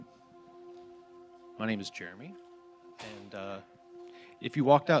My name is Jeremy, and if you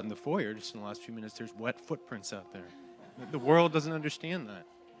walked out in the foyer just in the last few minutes, there's wet footprints out there. The world doesn't understand that,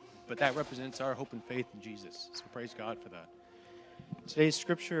 but that represents our hope and faith in Jesus, so praise God for that. Today's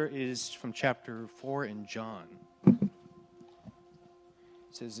scripture is from chapter 4 in John. It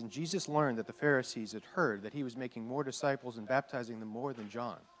says, "And Jesus learned that the Pharisees had heard that he was making more disciples and baptizing them more than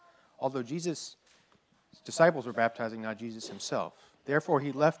John, although Jesus' disciples were baptizing, not Jesus himself. Therefore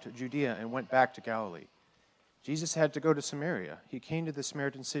he left Judea and went back to Galilee. Jesus had to go to Samaria. He came to the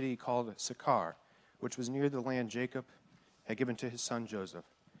Samaritan city called Sychar, which was near the land Jacob had given to his son Joseph.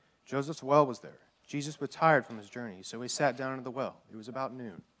 Joseph's well was there. Jesus was tired from his journey, so he sat down at the well. It was about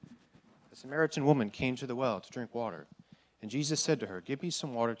noon. A Samaritan woman came to the well to drink water, and Jesus said to her, 'Give me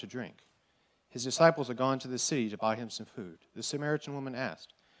some water to drink.' His disciples had gone to the city to buy him some food. The Samaritan woman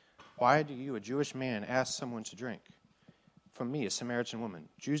asked, 'Why do you, a Jewish man, ask someone to drink from me, a Samaritan woman?'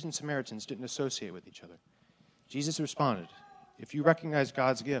 Jews and Samaritans didn't associate with each other. Jesus responded, 'If you recognize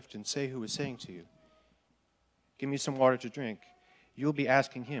God's gift and say who is saying to you, 'Give me some water to drink,' you will be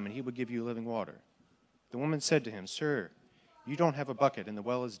asking him, and he will give you living water.' The woman said to him, 'Sir, you don't have a bucket, and the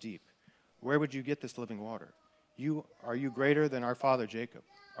well is deep. Where would you get this living water? Are you greater than our father Jacob?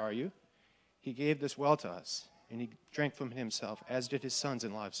 Are you? He gave this well to us, and he drank from it himself, as did his sons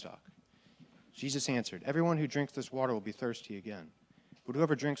and livestock.' Jesus answered, 'Everyone who drinks this water will be thirsty again. But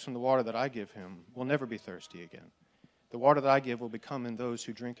whoever drinks from the water that I give him will never be thirsty again. The water that I give will become in those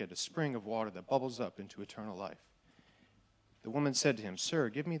who drink it a spring of water that bubbles up into eternal life.' The woman said to him, 'Sir,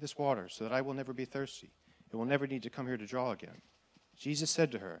 give me this water so that I will never be thirsty and will never need to come here to draw again.' Jesus said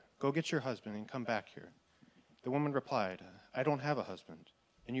to her, 'Go get your husband and come back here.' The woman replied, 'I don't have a husband.'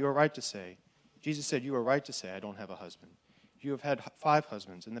 And you are right to say, Jesus said, 'You are right to say, I don't have a husband. You have had 5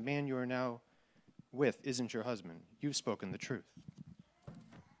 husbands, and the man you are now with isn't your husband. You've spoken the truth.'"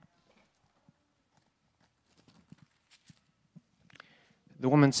 The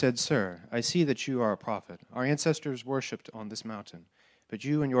woman said, "Sir, I see that you are a prophet. Our ancestors worshipped on this mountain, but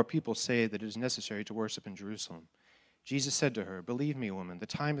you and your people say that it is necessary to worship in Jerusalem." Jesus said to her, "Believe me, woman, the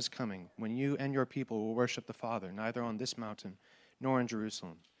time is coming when you and your people will worship the Father, neither on this mountain nor in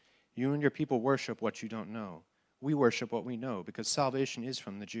Jerusalem. You and your people worship what you don't know. We worship what we know, because salvation is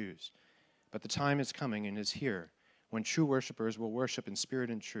from the Jews. But the time is coming and is here when true worshipers will worship in spirit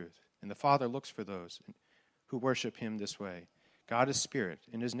and truth, and the Father looks for those who worship him this way. God is spirit,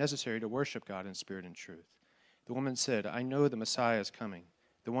 and it is necessary to worship God in spirit and truth." The woman said, "I know the Messiah is coming,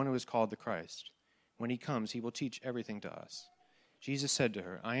 the one who is called the Christ. When he comes, he will teach everything to us." Jesus said to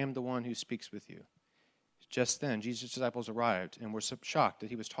her, "I am the one who speaks with you." Just then, Jesus' disciples arrived and were shocked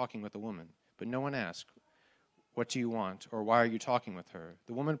that he was talking with a woman. But no one asked, "What do you want?" or "Why are you talking with her?"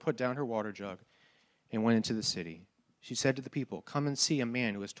 The woman put down her water jug and went into the city. She said to the people, "Come and see a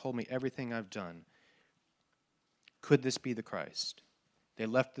man who has told me everything I've done. Could this be the Christ?" They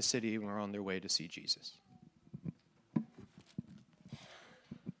left the city and were on their way to see Jesus.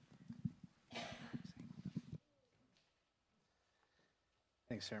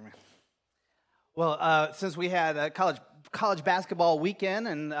 Thanks, Jeremy. Well, since we had a college basketball weekend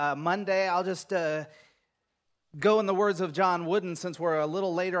and Monday, I'll just go in the words of John Wooden. Since we're a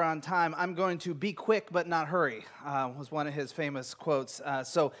little later on time, I'm going to be quick but not hurry, was one of his famous quotes.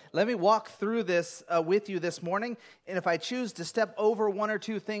 So let me walk through this with you this morning. And if I choose to step over one or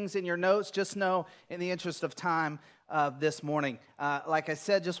two things in your notes, just know in the interest of time this morning. Like I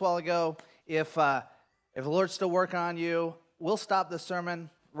said just a while ago, if the Lord's still working on you, we'll stop the sermon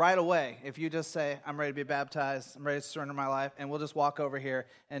right away. If you just say, "I'm ready to be baptized, I'm ready to surrender my life," and we'll just walk over here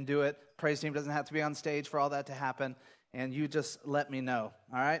and do it. Praise team doesn't have to be on stage for all that to happen, and you just let me know,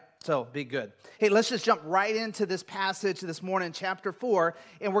 all right? So be good. Hey, let's just jump right into this passage this morning, chapter 4,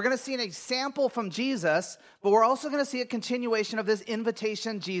 and we're going to see an example from Jesus, but we're also going to see a continuation of this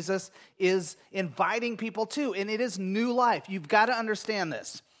invitation Jesus is inviting people to, and it is new life. You've got to understand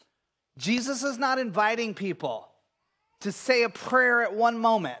this. Jesus is not inviting people to say a prayer at one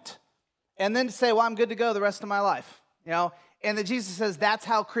moment and then to say, "Well, I'm good to go the rest of my life." And then Jesus says that's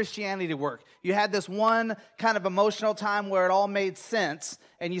how Christianity works. You had this one kind of emotional time where it all made sense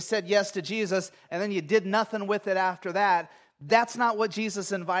and you said yes to Jesus and then you did nothing with it after that. That's not what Jesus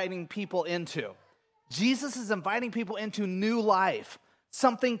is inviting people into. Jesus is inviting people into new life,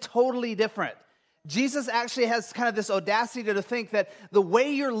 something totally different. Jesus actually has kind of this audacity to think that the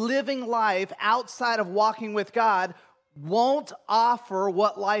way you're living life outside of walking with God won't offer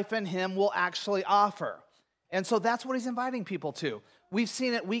what life in him will actually offer. And so that's what he's inviting people to. We've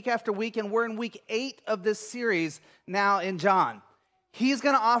seen it week after week, and we're in week 8 of this series now in John. He's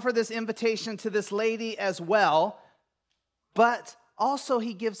going to offer this invitation to this lady as well, but also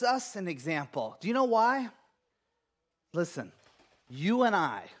he gives us an example. Do you know why? Listen, you and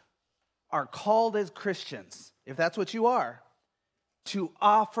I are called as Christians, if that's what you are, to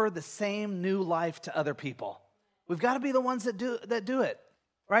offer the same new life to other people. We've got to be the ones that do it,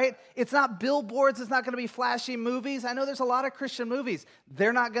 right? It's not billboards. It's not going to be flashy movies. I know there's a lot of Christian movies.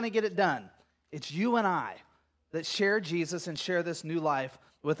 They're not going to get it done. It's you and I that share Jesus and share this new life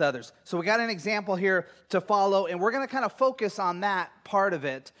with others. So we got an example here to follow, and we're going to kind of focus on that part of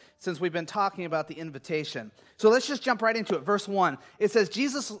it since we've been talking about the invitation. So let's just jump right into it. Verse 1, it says,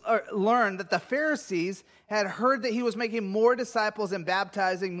 Jesus learned that the Pharisees had heard that he was making more disciples and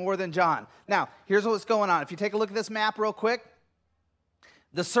baptizing more than John. Now, here's what's going on. If you take a look at this map real quick,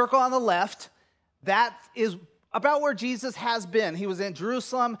 the circle on the left, that is about where Jesus has been. He was in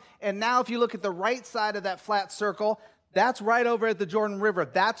Jerusalem, and now if you look at the right side of that flat circle, that's right over at the Jordan River.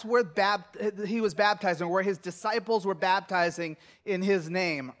 That's where he was baptizing, where his disciples were baptizing in his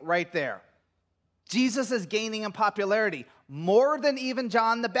name, right there. Jesus is gaining in popularity, more than even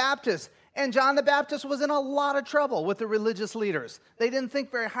John the Baptist. And John the Baptist was in a lot of trouble with the religious leaders. They didn't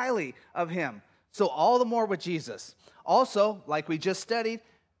think very highly of him. So all the more with Jesus. Also, like we just studied,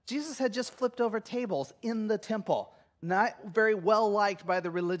 Jesus had just flipped over tables in the temple. Not very well liked by the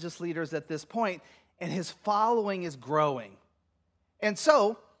religious leaders at this point, and his following is growing. And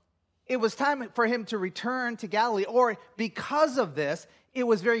so, it was time for him to return to Galilee, or because of this, it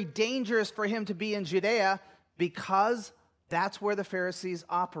was very dangerous for him to be in Judea because that's where the Pharisees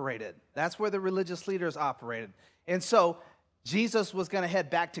operated. That's where the religious leaders operated. And so, Jesus was going to head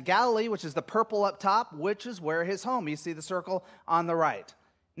back to Galilee, which is the purple up top, which is where his home. You see the circle on the right.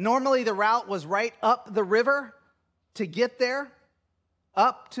 Normally, the route was right up the river to get there,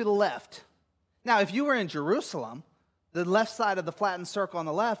 up to the left. Now, if you were in Jerusalem, the left side of the flattened circle on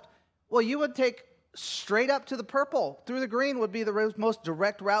the left, well, you would take straight up to the purple. Through the green would be the most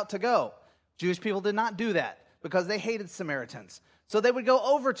direct route to go. Jewish people did not do that because they hated Samaritans. So they would go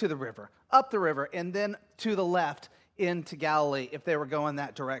over to the river, up the river, and then to the left into Galilee if they were going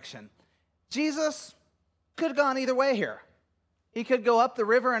that direction. Jesus could have gone either way here. He could go up the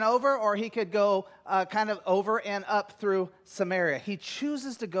river and over, or he could go kind of over and up through Samaria. He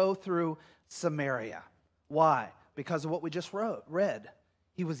chooses to go through Samaria. Why? Because of what we just read.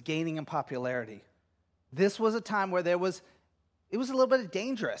 He was gaining in popularity. This was a time where it was a little bit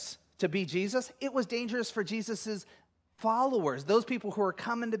dangerous to be Jesus. It was dangerous for Jesus's followers, those people who were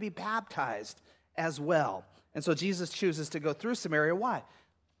coming to be baptized as well. And so Jesus chooses to go through Samaria. Why?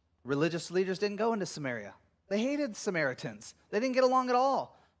 Religious leaders didn't go into Samaria. They hated Samaritans. They didn't get along at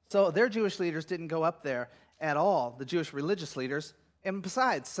all. So their Jewish leaders didn't go up there at all, the Jewish religious leaders. And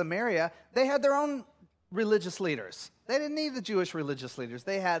besides, Samaria, they had their own religious leaders. They didn't need the Jewish religious leaders.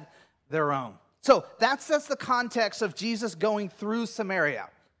 They had their own. So that's the context of Jesus going through Samaria.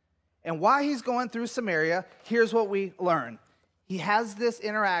 And why he's going through Samaria, here's what we learn. He has this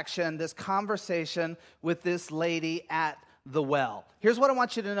interaction, this conversation with this lady at the well. Here's what I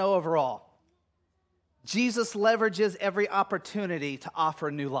want you to know overall. Jesus leverages every opportunity to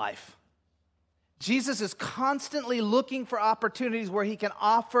offer new life. Jesus is constantly looking for opportunities where he can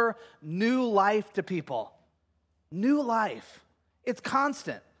offer new life to people. New life. It's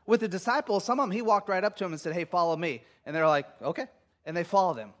constant. With the disciples, some of them, he walked right up to them and said, "Hey, follow me." And they're like, "Okay." And they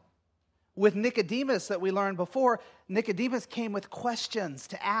followed him. With Nicodemus that we learned before, Nicodemus came with questions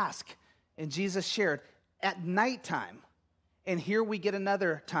to ask. And Jesus shared at nighttime. And here we get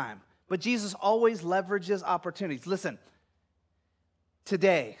another time. But Jesus always leverages opportunities. Listen,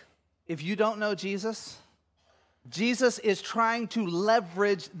 today, if you don't know Jesus, Jesus is trying to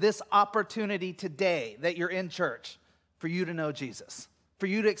leverage this opportunity today that you're in church for you to know Jesus, for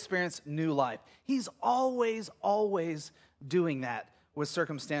you to experience new life. He's always doing that with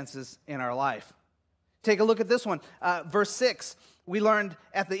circumstances in our life. Take a look at this one. Verse 6, we learned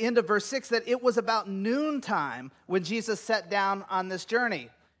at the end of verse 6 that it was about noontime when Jesus sat down on this journey.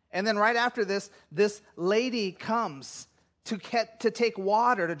 And then right after this lady comes to take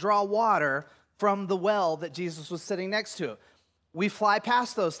water, to draw water from the well that Jesus was sitting next to. We fly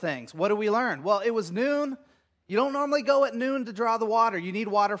past those things. What do we learn? Well, it was noon. You don't normally go at noon to draw the water. You need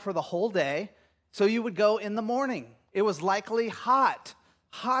water for the whole day. So you would go in the morning. It was likely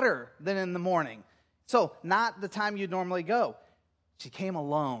hotter than in the morning. So not the time you'd normally go. She came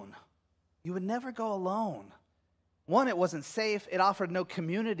alone. You would never go alone. One, it wasn't safe. It offered no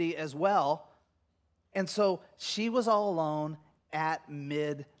community as well. And so she was all alone at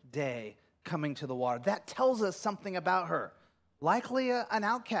midday coming to the water. That tells us something about her. Likely an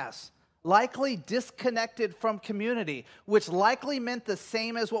outcast. likely disconnected from community, which likely meant the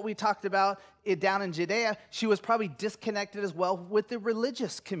same as what we talked about down in Judea. She was probably disconnected as well with the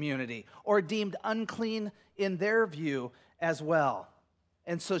religious community, or deemed unclean in their view as well.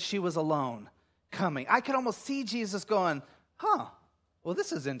 And so she was alone coming. I could almost see Jesus going, well,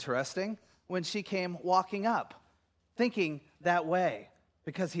 this is interesting, when she came walking up, thinking that way,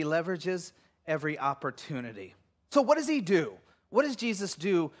 because he leverages every opportunity. So what does he do? What does Jesus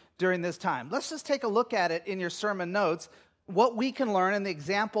do during this time? Let's just take a look at it in your sermon notes, what we can learn and the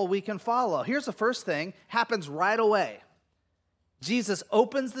example we can follow. Here's the first thing, happens right away. Jesus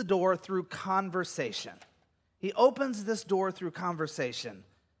opens the door through conversation. He opens this door through conversation.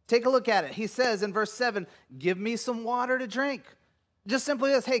 Take a look at it. He says in verse 7, give me some water to drink. Just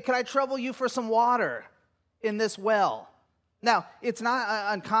simply this, hey, could I trouble you for some water in this well? Now, it's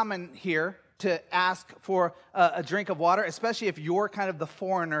not uncommon here to ask for a drink of water, especially if you're kind of the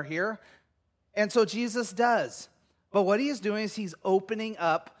foreigner here. And so Jesus does. But what he is doing is he's opening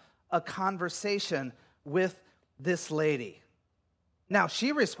up a conversation with this lady. Now,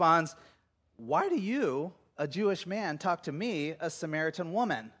 she responds, why do you, a Jewish man, talk to me, a Samaritan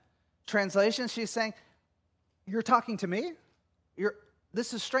woman? Translation, she's saying, you're talking to me?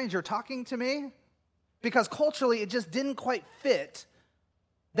 This is strange, you're talking to me? Because culturally, it just didn't quite fit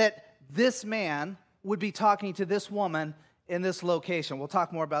that this man would be talking to this woman in this location. We'll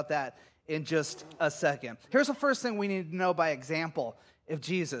talk more about that in just a second. Here's the first thing we need to know by example of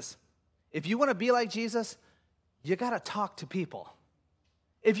Jesus. If you want to be like Jesus, you got to talk to people.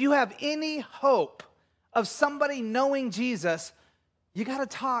 If you have any hope of somebody knowing Jesus, you got to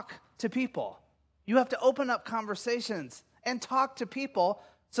talk to people. You have to open up conversations and talk to people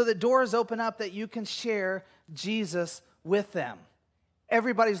so that doors open up that you can share Jesus with them.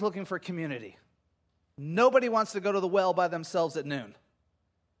 Everybody's looking for community. Nobody wants to go to the well by themselves at noon.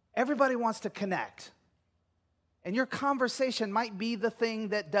 Everybody wants to connect. And your conversation might be the thing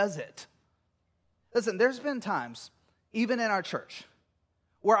that does it. Listen, there's been times, even in our church,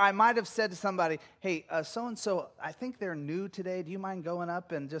 where I might have said to somebody, hey, so-and-so, I think they're new today. Do you mind going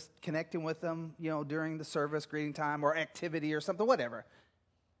up and just connecting with them, during the service, greeting time, or activity or something, whatever.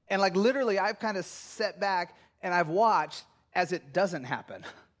 And literally, I've kind of sat back and I've watched as it doesn't happen,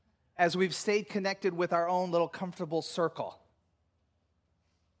 as we've stayed connected with our own little comfortable circle.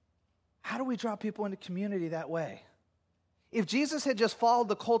 How do we draw people into community that way? If Jesus had just followed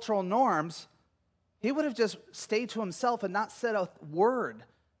the cultural norms, he would have just stayed to himself and not said a word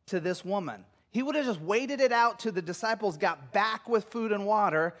to this woman. He would have just waited it out till the disciples got back with food and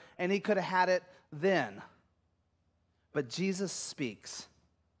water, and he could have had it then. But Jesus speaks.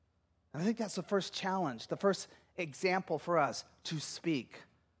 And I think that's the first challenge, the first example for us, to speak,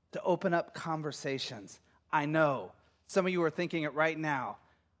 to open up conversations. I know some of you are thinking it right now.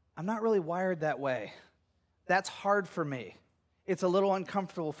 I'm not really wired that way. That's hard for me. It's a little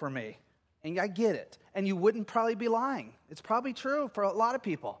uncomfortable for me. And I get it. And you wouldn't probably be lying. It's probably true for a lot of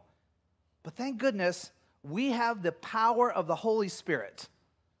people. But thank goodness we have the power of the Holy Spirit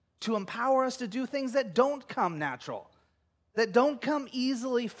to empower us to do things that don't come natural, that don't come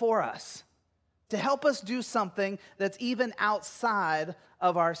easily for us, to help us do something that's even outside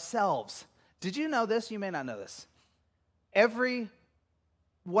of ourselves. Did you know this? You may not know this. Every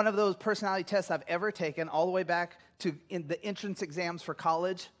one of those personality tests I've ever taken, all the way back to in the entrance exams for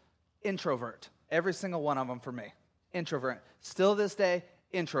college, introvert. Every single one of them for me. Introvert. Still this day,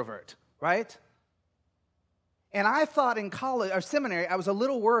 introvert, right? And I thought in college or seminary, I was a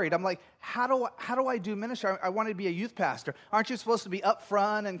little worried. I'm like, how do I do ministry? I wanted to be a youth pastor. Aren't you supposed to be up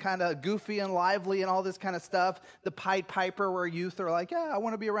front and kind of goofy and lively and all this kind of stuff? The Pied Piper where youth are like, yeah, I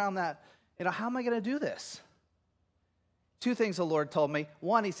want to be around that. How am I going to do this? Two things the Lord told me.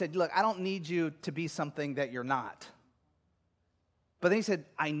 One, he said, look, I don't need you to be something that you're not. But then he said,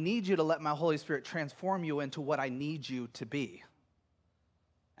 I need you to let my Holy Spirit transform you into what I need you to be.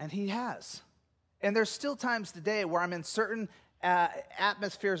 And he has. And there's still times today where I'm in certain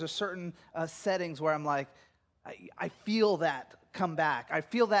atmospheres or certain settings where I'm like, I feel that come back. I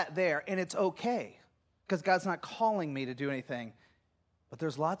feel that there, and it's okay because God's not calling me to do anything. But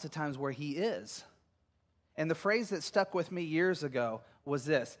there's lots of times where he is. And the phrase that stuck with me years ago was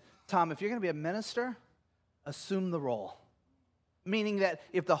this: Tom, if you're going to be a minister, assume the role. Meaning that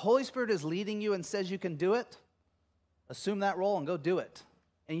if the Holy Spirit is leading you and says you can do it, assume that role and go do it.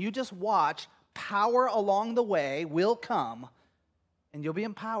 And you just watch, power along the way will come, and you'll be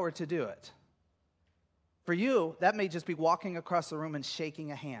empowered to do it. For you, that may just be walking across the room and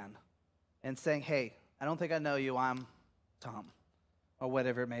shaking a hand and saying, hey, I don't think I know you, I'm Tom, or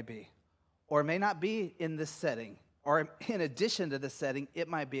whatever it may be. Or it may not be in this setting. or in addition to this setting, it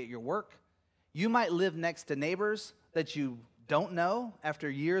might be at your work. You might live next to neighbors that you don't know after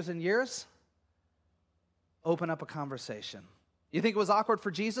years and years. Open up a conversation. You think it was awkward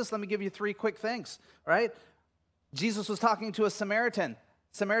for Jesus? Let me give you 3 quick things, right? Jesus was talking to a Samaritan.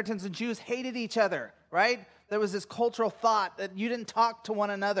 Samaritans and Jews hated each other, right? There was this cultural thought that you didn't talk to one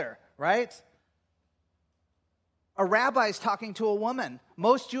another, right? A rabbi's talking to a woman.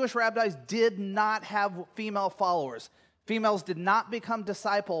 Most Jewish rabbis did not have female followers. Females did not become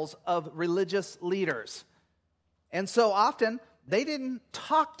disciples of religious leaders. And so often, they didn't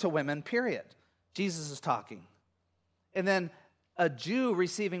talk to women, period. Jesus is talking. And then a Jew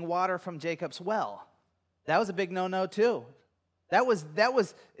receiving water from Jacob's well. That was a big no-no too. There was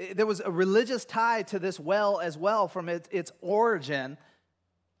a religious tie to this well as well from its origin.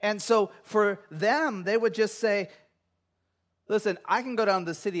 And so for them, they would just say, listen, I can go down to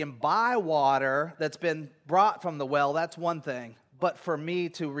the city and buy water that's been brought from the well. That's one thing. But for me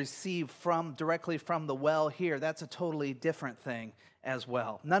to receive directly from the well here, that's a totally different thing as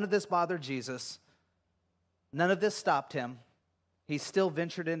well. None of this bothered Jesus. None of this stopped him. He still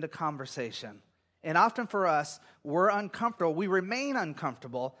ventured into conversation. And often for us, we're uncomfortable. We remain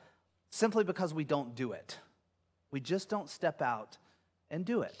uncomfortable simply because we don't do it. We just don't step out and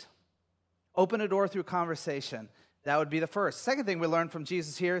do it. Open a door through conversation. That would be the first. Second thing we learn from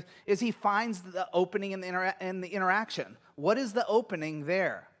Jesus here is he finds the opening in the interaction. What is the opening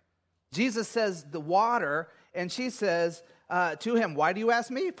there? Jesus says the water, and she says to him, why do you ask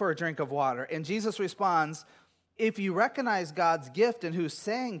me for a drink of water? And Jesus responds, if you recognize God's gift and who's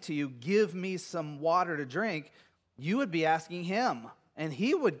saying to you, give me some water to drink, you would be asking him, and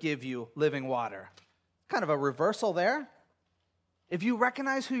he would give you living water. Kind of a reversal there. If you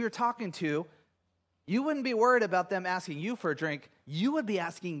recognize who you're talking to, you wouldn't be worried about them asking you for a drink. You would be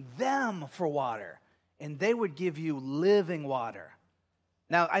asking them for water, and they would give you living water.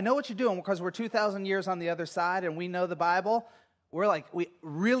 Now, I know what you're doing because we're 2,000 years on the other side, and we know the Bible. We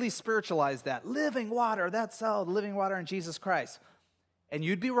really spiritualize that. Living water, that's all, living water in Jesus Christ. And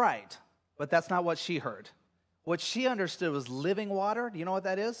you'd be right, but that's not what she heard. What she understood was living water. Do you know what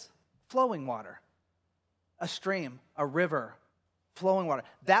that is? Flowing water. A stream, a river, flowing water.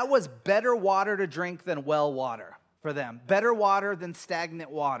 That was better water to drink than well water for them. Better water than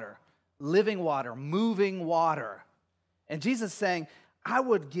stagnant water. Living water, moving water. And Jesus is saying, I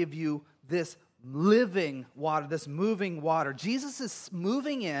would give you this living water, this moving water. Jesus is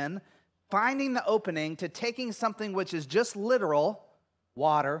moving in, finding the opening to taking something which is just literal,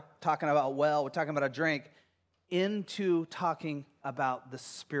 water, talking about well, we're talking about a drink, into talking about the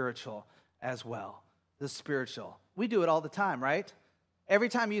spiritual as well. The spiritual. We do it all the time, right? Every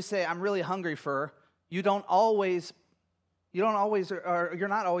time you say, I'm really hungry for, you're not always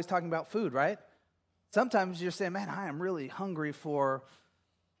talking about food, right? Sometimes you're saying, man, I am really hungry for,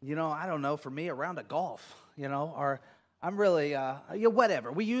 I don't know, for me, a round of golf, or I'm really,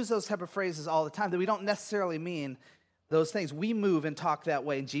 whatever. We use those type of phrases all the time that we don't necessarily mean those things. We move and talk that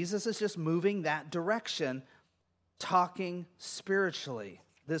way, and Jesus is just moving that direction, talking spiritually,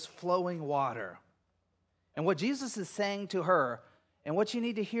 this flowing water. And what Jesus is saying to her, and what you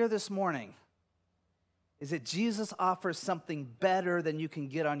need to hear this morning, is that Jesus offers something better than you can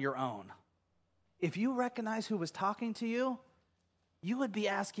get on your own. If you recognize who was talking to you, you would be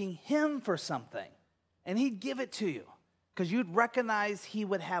asking him for something, and he'd give it to you because you'd recognize he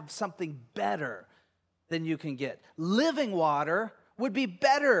would have something better than you can get. Living water would be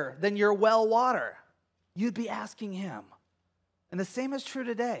better than your well water. You'd be asking him. And the same is true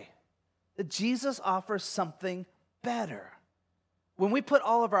today, that Jesus offers something better. When we put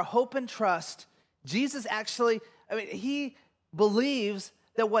all of our hope and trust, Jesus actually, he believes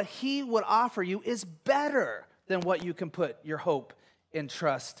that what he would offer you is better than what you can put your hope and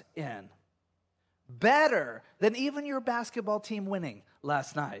trust in. Better than even your basketball team winning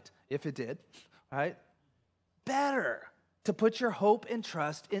last night, if it did, right? Better to put your hope and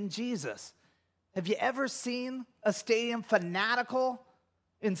trust in Jesus. Have you ever seen a stadium fanatical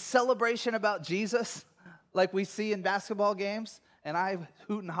in celebration about Jesus like we see in basketball games? And I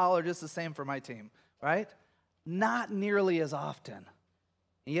hoot and holler just the same for my team, right? Not nearly as often.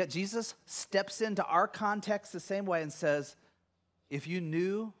 And yet Jesus steps into our context the same way and says, if you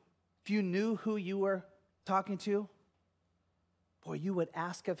knew who you were talking to, boy, you would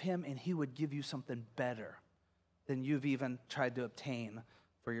ask of him and he would give you something better than you've even tried to obtain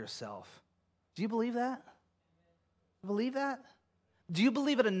for yourself. Do you believe that? Believe that? Do you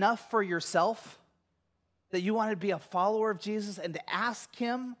believe it enough for yourself that you want to be a follower of Jesus and to ask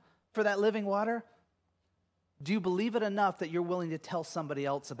him for that living water? Do you believe it enough that you're willing to tell somebody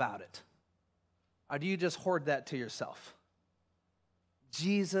else about it? Or do you just hoard that to yourself?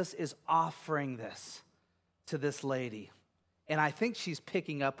 Jesus is offering this to this lady, and I think she's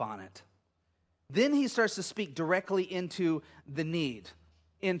picking up on it. Then he starts to speak directly into the need,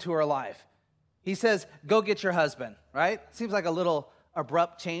 into her life. He says, go get your husband, right? Seems like a little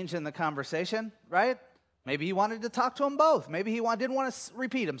abrupt change in the conversation, right? Maybe he wanted to talk to them both. Maybe he didn't want to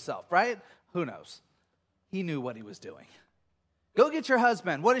repeat himself, right? Who knows? He knew what he was doing. Go get your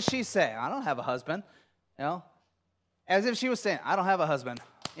husband. What does she say? I don't have a husband. You know, as if she was saying, I don't have a husband.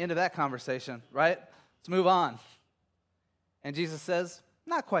 End of that conversation, right? Let's move on. And Jesus says,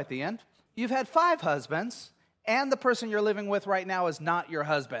 not quite the end. You've had 5 husbands, and the person you're living with right now is not your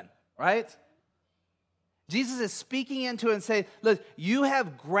husband, right? Jesus is speaking into it and saying, look, you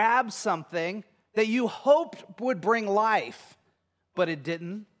have grabbed something that you hoped would bring life, but it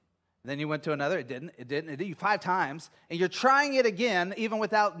didn't. Then you went to another, it didn't. 5 times. And you're trying it again, even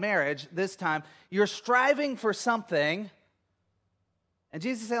without marriage this time. You're striving for something. And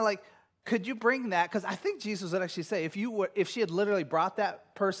Jesus is saying, like, could you bring that? Because I think Jesus would actually say, if she had literally brought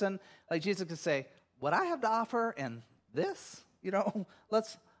that person, like Jesus could say, what I have to offer and this, we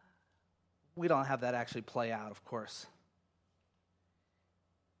don't have that actually play out, of course.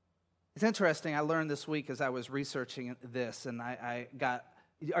 It's interesting, I learned this week as I was researching this, and I got,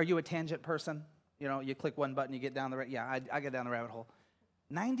 are you a tangent person? You click one button, you get down the rabbit. Yeah, I get down the rabbit hole.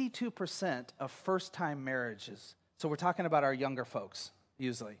 92% of first-time marriages, so we're talking about our younger folks,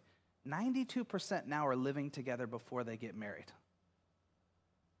 usually, 92% now are living together before they get married.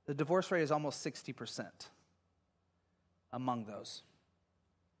 The divorce rate is almost 60% among those.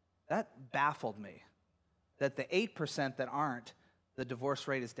 That baffled me, that the 8% that aren't, the divorce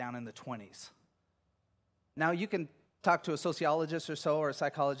rate is down in the 20s. Now, you can talk to a sociologist or so, or a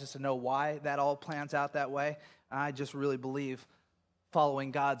psychologist to know why that all plans out that way. I just really believe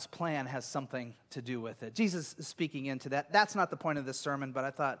following God's plan has something to do with it. Jesus is speaking into that. That's not the point of this sermon, but I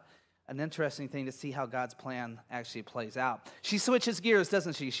thought an interesting thing to see how God's plan actually plays out. She switches gears,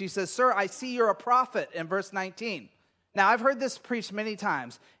 doesn't she? She says, sir, I see you're a prophet, in verse 19. Now, I've heard this preached many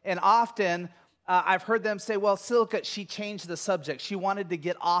times, and often I've heard them say, well, Silka, she changed the subject. She wanted to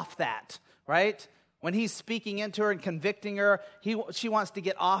get off that, right? When he's speaking into her and convicting her, she wants to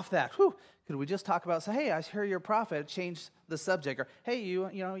get off that. Whew, could we just talk about, say, hey, I hear you're a prophet, change the subject. Or, hey, you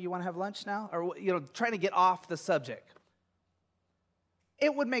want to have lunch now? Or, trying to get off the subject.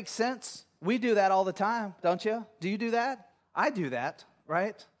 It would make sense. We do that all the time, don't you? Do you do that? I do that,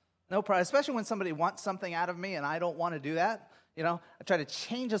 right? No problem, especially when somebody wants something out of me and I don't want to do that. I try to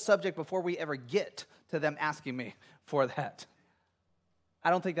change a subject before we ever get to them asking me for that.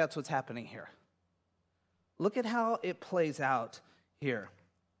 I don't think that's what's happening here. Look at how it plays out here.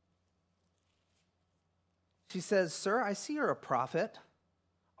 She says, sir, I see you're a prophet.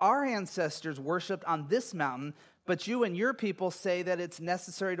 Our ancestors worshipped on this mountain, but you and your people say that it's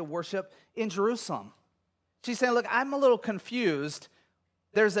necessary to worship in Jerusalem. She's saying, look, I'm a little confused.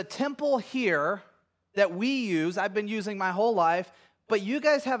 There's a temple here that we use, I've been using my whole life, but you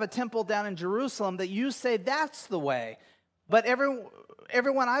guys have a temple down in Jerusalem that you say that's the way. But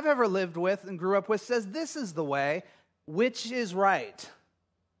everyone I've ever lived with and grew up with says this is the way. Which is right?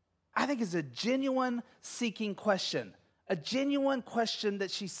 I think it's a genuine seeking question, a genuine question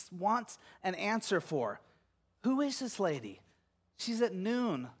that she wants an answer for. Who is this lady? She's at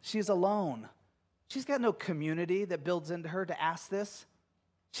noon. She's alone. She's got no community that builds into her to ask this.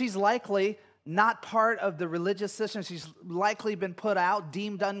 She's likely not part of the religious system. She's likely been put out,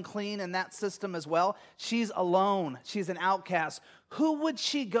 deemed unclean in that system as well. She's alone. She's an outcast. Who would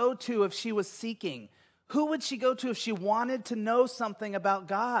she go to if she was seeking? Who would she go to if she wanted to know something about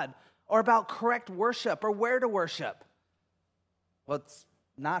God or about correct worship or where to worship? Well, it's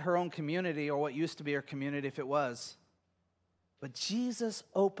not her own community or what used to be her community if it was. But Jesus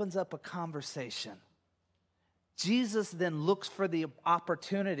opens up a conversation. Jesus then looks for the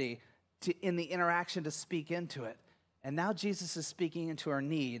opportunity in the interaction to speak into it. And now Jesus is speaking into her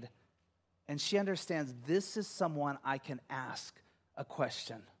need, and she understands this is someone I can ask a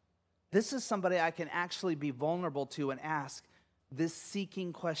question. This is somebody I can actually be vulnerable to and ask this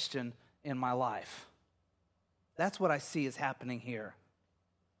seeking question in my life. That's what I see is happening here.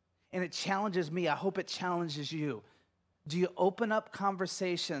 And it challenges me. I hope it challenges you. Do you open up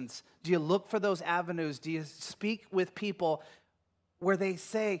conversations? Do you look for those avenues? Do you speak with people where they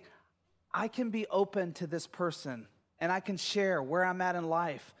say, I can be open to this person and I can share where I'm at in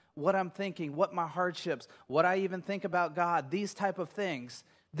life, what I'm thinking, what my hardships, what I even think about God, these type of things.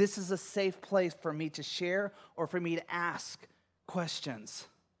 This is a safe place for me to share or for me to ask questions.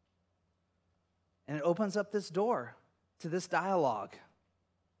 And it opens up this door to this dialogue.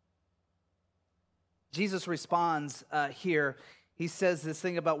 Jesus responds here. He says this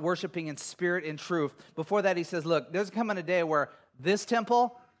thing about worshiping in spirit and truth. Before that, he says, look, there's coming a day where this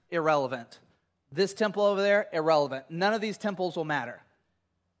temple, irrelevant. This temple over there, irrelevant. None of these temples will matter.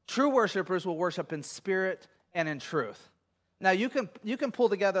 True worshipers will worship in spirit and in truth. Now, you can pull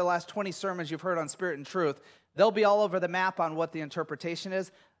together the last 20 sermons you've heard on spirit and truth. They'll be all over the map on what the interpretation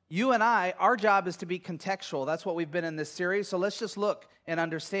is. You and I, our job is to be contextual. That's what we've been in this series. So let's just look and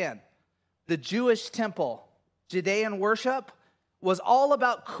understand. The Jewish temple, Judean worship, was all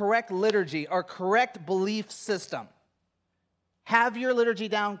about correct liturgy or correct belief system. Have your liturgy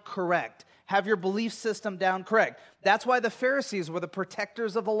down correct. Have your belief system down correct. That's why the Pharisees were the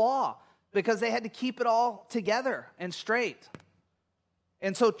protectors of the law, because they had to keep it all together and straight.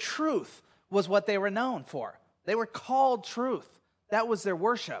 And so truth was what they were known for. They were called truth. That was their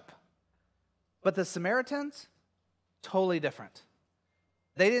worship. But the Samaritans, totally different.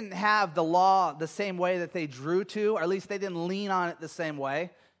 They didn't have the law the same way that they drew to, or at least they didn't lean on it the same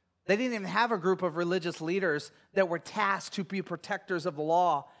way. They didn't even have a group of religious leaders that were tasked to be protectors of the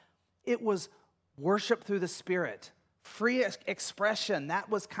law. It was worship through the Spirit, free expression. That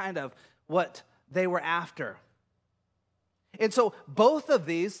was kind of what they were after. And so both of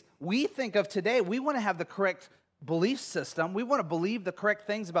these, we think of today, we want to have the correct belief system. We want to believe the correct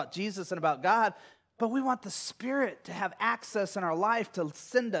things about Jesus and about God, but we want the Spirit to have access in our life to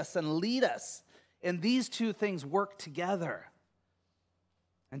send us and lead us. And these two things work together.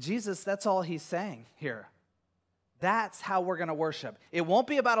 And Jesus, that's all he's saying here. That's how we're going to worship. It won't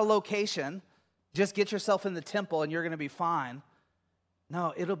be about a location. Just get yourself in the temple and you're going to be fine.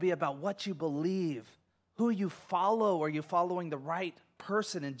 No, it'll be about what you believe. Who you follow. Are you following the right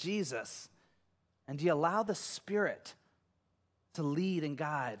person in Jesus? And do you allow the Spirit to lead and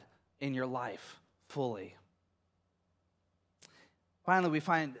guide in your life fully? Finally, we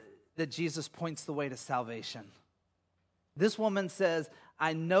find that Jesus points the way to salvation. This woman says,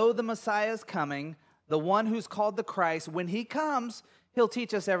 I know the Messiah is coming, the one who's called the Christ. When he comes, he'll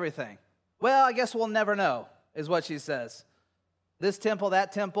teach us everything. Well, I guess we'll never know, is what she says. This temple,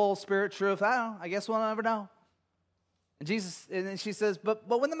 that temple, spirit, truth, I don't know. I guess we'll never know. And then she says, but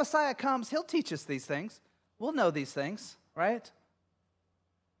when the Messiah comes, he'll teach us these things. We'll know these things, right?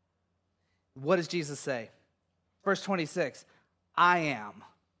 What does Jesus say? Verse 26, I am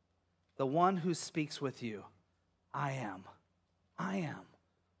the one who speaks with you. I am. I am.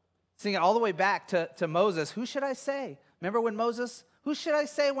 Sing it all the way back to Moses. Who should I say? Remember when Moses, who should I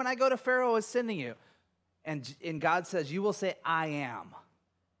say when I go to Pharaoh is sending you? And God says, you will say, I am.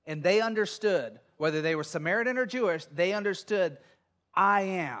 And they understood, whether they were Samaritan or Jewish, they understood, I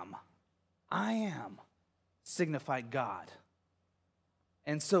am signified God.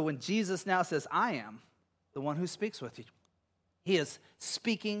 And so when Jesus now says, I am the one who speaks with you, he is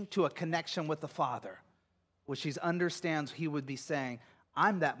speaking to a connection with the Father, which he understands he would be saying,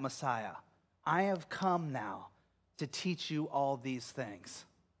 I'm that Messiah. I have come now to teach you all these things.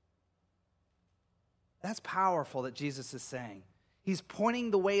 That's powerful that Jesus is saying. He's pointing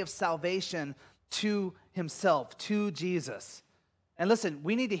the way of salvation to himself, to Jesus. And listen,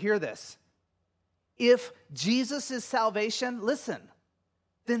 we need to hear this. If Jesus is salvation, listen,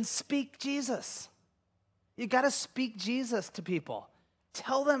 then speak Jesus. You got to speak Jesus to people.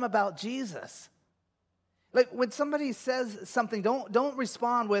 Tell them about Jesus. Like when somebody says something, don't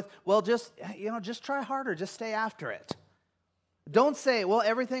respond with, well, just try harder, just stay after it. Don't say, well,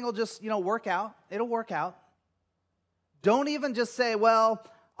 everything will just, work out. It'll work out. Don't even just say, well,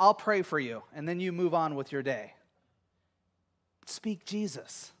 I'll pray for you, and then you move on with your day. Speak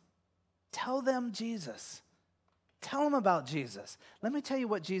Jesus. Tell them Jesus. Tell them about Jesus. Let me tell you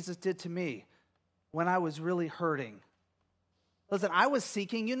what Jesus did to me when I was really hurting. Listen, I was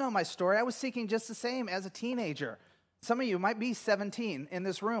seeking, you know my story, I was seeking just the same as a teenager. Some of you might be 17 in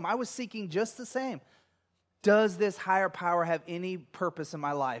this room. I was seeking just the same. Does this higher power have any purpose in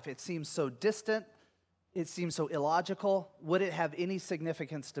my life? It seems so distant. It seems so illogical. Would it have any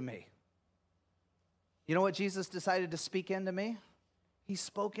significance to me? You know what Jesus decided to speak into me? He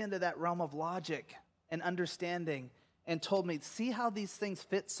spoke into that realm of logic and understanding and told me, see how these things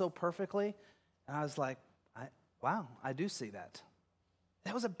fit so perfectly? And I was like, wow, I do see that.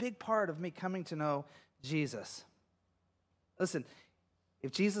 That was a big part of me coming to know Jesus. Listen,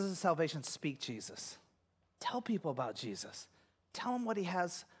 if Jesus is salvation, speak Jesus. Tell people about Jesus. Tell them what he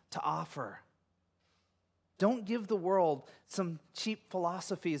has to offer. Don't give the world some cheap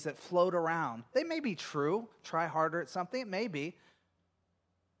philosophies that float around. They may be true. Try harder at something. It may be.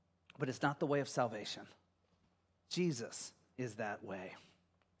 But it's not the way of salvation. Jesus is that way.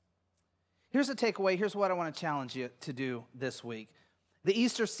 Here's a takeaway. Here's what I want to challenge you to do this week. The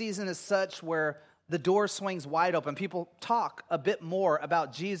Easter season is such where the door swings wide open. People talk a bit more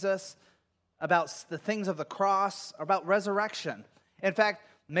about Jesus, about the things of the cross, about resurrection. In fact,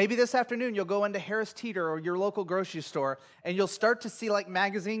 maybe this afternoon you'll go into Harris Teeter or your local grocery store and you'll start to see like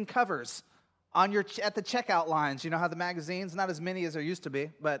magazine covers on at the checkout lines. You know how the magazines, not as many as there used to be,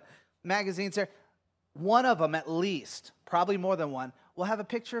 but magazines there. One of them at least, probably more than one, will have a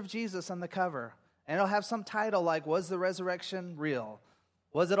picture of Jesus on the cover. And it'll have some title like, was the resurrection real?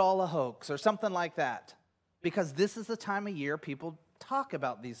 Was it all a hoax? Or something like that. Because this is the time of year people talk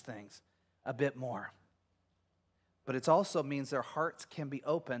about these things a bit more. But it also means their hearts can be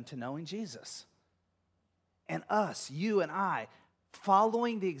open to knowing Jesus. And us, you and I,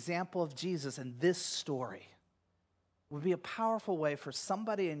 following the example of Jesus in this story would be a powerful way for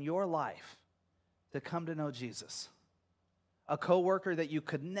somebody in your life to come to know Jesus. A coworker that you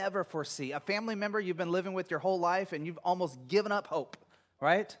could never foresee, a family member you've been living with your whole life and you've almost given up hope,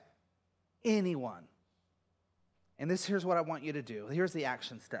 right? Anyone. And here's what I want you to do. Here's the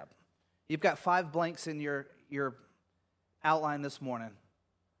action step. You've got 5 blanks in your outline this morning.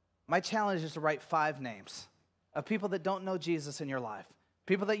 My challenge is to write 5 names of people that don't know Jesus in your life,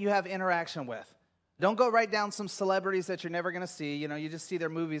 people that you have interaction with. Don't go write down some celebrities that you're never going to see. You know, you just see their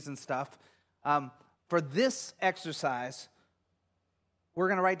movies and stuff. For this exercise, we're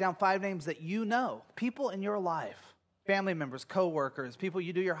going to write down 5 names that you know, people in your life, family members, coworkers, people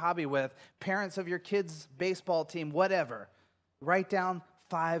you do your hobby with, parents of your kids' baseball team, whatever. Write down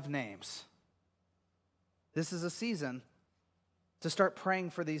 5 names. This is a season to start praying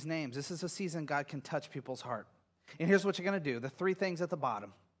for these names. This is a season God can touch people's heart. And here's what you're going to do. The 3 things at the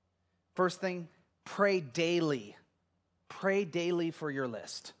bottom. First thing, pray daily. Pray daily for your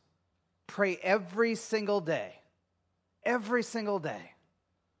list. Pray every single day. Every single day.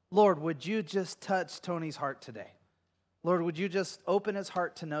 Lord, would you just touch Tony's heart today? Lord, would you just open his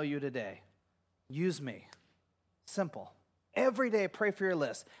heart to know you today? Use me. Simple. Every day, pray for your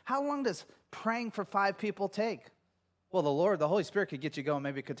list. How long does praying for 5 people take? Well, the Holy Spirit could get you going.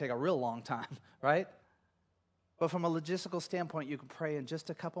 Maybe it could take a real long time, right? But from a logistical standpoint, you can pray in just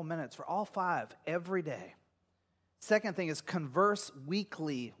a couple minutes for all 5 every day. Second thing is converse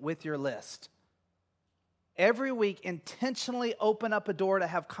weekly with your list. Every week, intentionally open up a door to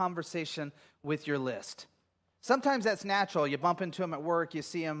have conversation with your list. Sometimes that's natural. You bump into them at work, you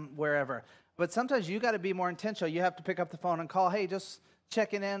see them wherever. But sometimes you got to be more intentional. You have to pick up the phone and call, hey, just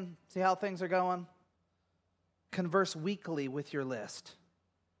checking in, see how things are going. Converse weekly with your list.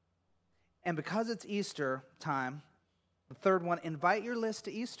 And because it's Easter time, the third one, invite your list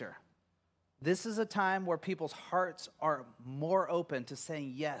to Easter. This is a time where people's hearts are more open to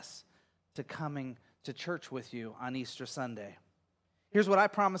saying yes to coming to church with you on Easter Sunday. Here's what I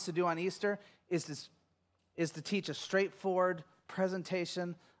promise to do on Easter is to teach a straightforward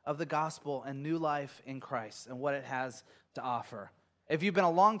presentation of the gospel and new life in Christ and what it has to offer. If you've been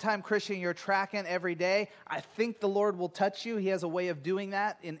a long-time Christian, you're tracking every day, I think the Lord will touch you. He has a way of doing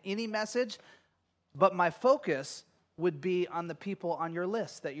that in any message. But my focus would be on the people on your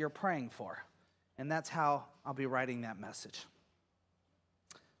list that you're praying for. And that's how I'll be writing that message.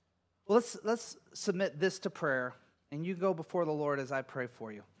 Well, let's submit this to prayer, and you go before the Lord as I pray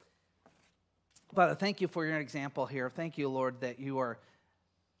for you. Father, thank you for your example here. Thank you, Lord, that you are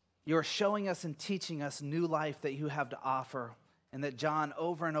showing us and teaching us new life that you have to offer and that John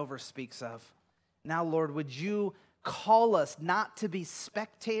over and over speaks of. Now, Lord, would you call us not to be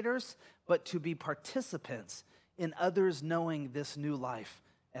spectators, but to be participants in others knowing this new life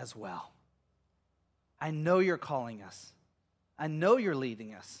as well. I know you're calling us. I know you're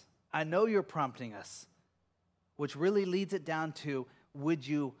leading us. I know you're prompting us, which really leads it down to, would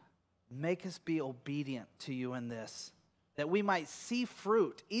you make us be obedient to you in this, that we might see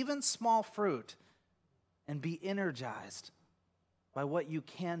fruit, even small fruit, and be energized by what you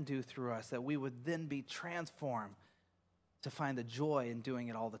can do through us, that we would then be transformed to find the joy in doing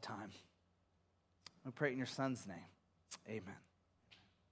it all the time. We pray in your Son's name. Amen.